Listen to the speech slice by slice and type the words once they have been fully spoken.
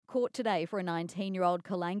Court today for a 19-year-old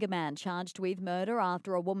Kalanga man charged with murder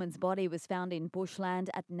after a woman's body was found in bushland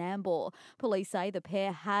at Nambour. Police say the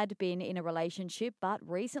pair had been in a relationship but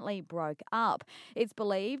recently broke up. It's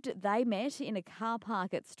believed they met in a car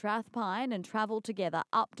park at Strathpine and travelled together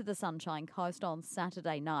up to the Sunshine Coast on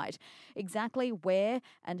Saturday night. Exactly where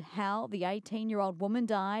and how the 18-year-old woman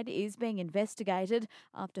died is being investigated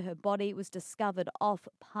after her body was discovered off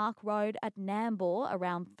Park Road at Nambour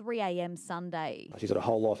around 3 a.m. Sunday. She's got a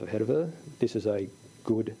whole life ahead of her. This is a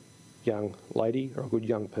good young lady or a good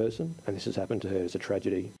young person, and this has happened to her. It's a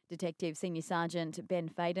tragedy. Detective Senior Sergeant Ben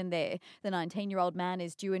Faden there. The 19-year-old man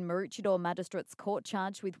is due in Maroochydore Magistrates Court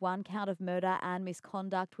charged with one count of murder and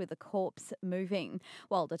misconduct with a corpse moving.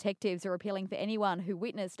 While detectives are appealing for anyone who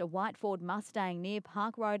witnessed a white Ford Mustang near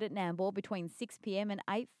Park Road at Nambour between 6 p.m. and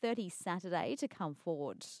 8:30 Saturday to come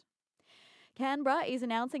forward. Canberra is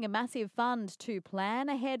announcing a massive fund to plan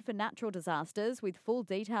ahead for natural disasters, with full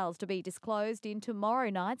details to be disclosed in tomorrow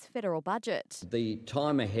night's federal budget. The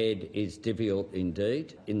time ahead is difficult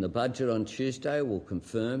indeed. In the budget on Tuesday, we'll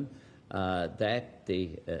confirm that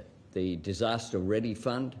the Disaster Ready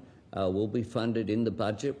Fund will be funded in the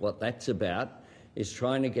budget. What that's about is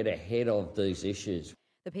trying to get ahead of these issues.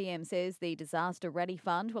 The PM says the Disaster Ready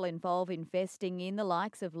Fund will involve investing in the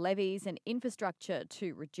likes of levees and infrastructure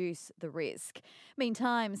to reduce the risk.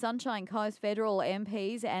 Meantime, Sunshine Coast federal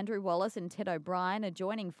MPs Andrew Wallace and Ted O'Brien are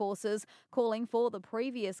joining forces, calling for the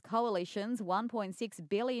previous coalition's $1.6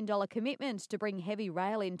 billion commitment to bring heavy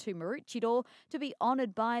rail into Maroochydore to be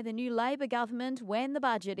honoured by the new Labor government when the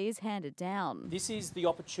budget is handed down. This is the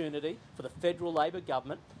opportunity for the federal Labor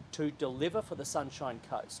government to deliver for the Sunshine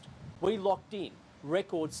Coast. We locked in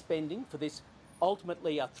record spending for this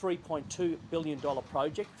ultimately a $3.2 billion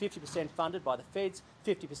project, 50% funded by the feds,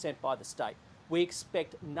 50% by the state. We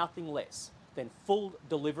expect nothing less than full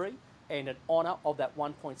delivery and an honour of that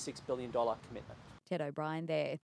 $1.6 billion commitment. Ted O'Brien there.